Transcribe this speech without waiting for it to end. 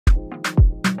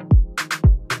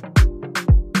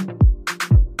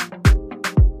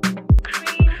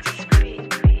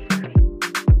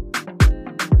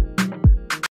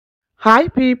Hi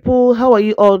people, how are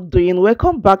you all doing?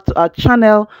 Welcome back to our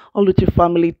channel on Luchi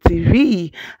Family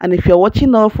TV. And if you're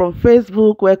watching us from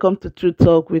Facebook, welcome to True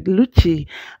Talk with Luchi.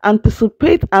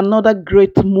 Anticipate another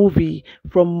great movie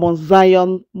from Mount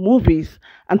Zion Movies.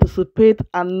 Anticipate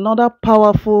another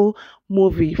powerful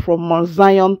movie from Mount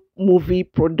Zion Movie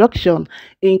Production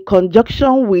in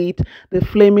conjunction with the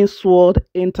Flaming Sword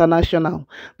International.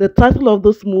 The title of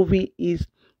this movie is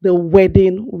The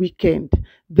Wedding Weekend.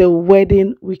 The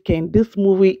Wedding Weekend. This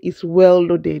movie is well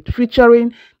loaded,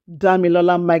 featuring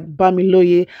Damilola Mike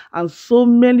Bamiloye and so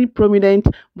many prominent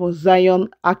Zion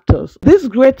actors. This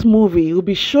great movie will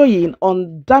be showing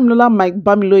on Damilola Mike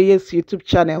Bamiloye's YouTube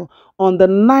channel on the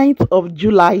 9th of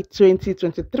July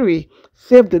 2023.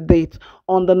 Save the date.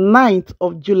 On the 9th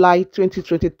of July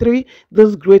 2023,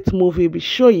 this great movie will be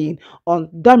showing on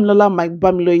Damilola Mike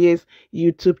Bamiloye's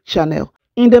YouTube channel.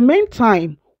 In the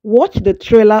meantime, watch the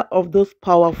trailer of this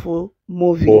powerful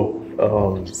movie.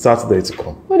 For Saturday to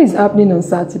come. What is happening on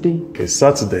Saturday? Okay,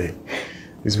 Saturday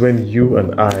is when you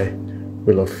and I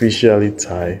will officially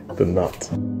tie the knot.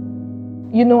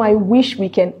 You know, I wish we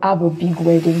can have a big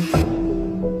wedding.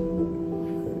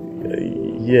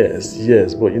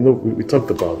 Yes, but you know, we talked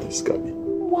about this, Gabi.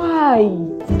 Why?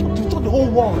 You told the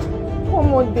whole world.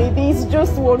 Come on, baby, it's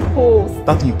just one post.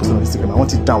 That thing you posted on Instagram, I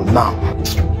want it down now.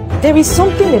 There is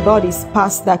something about his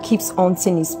past that keeps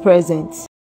haunting his present.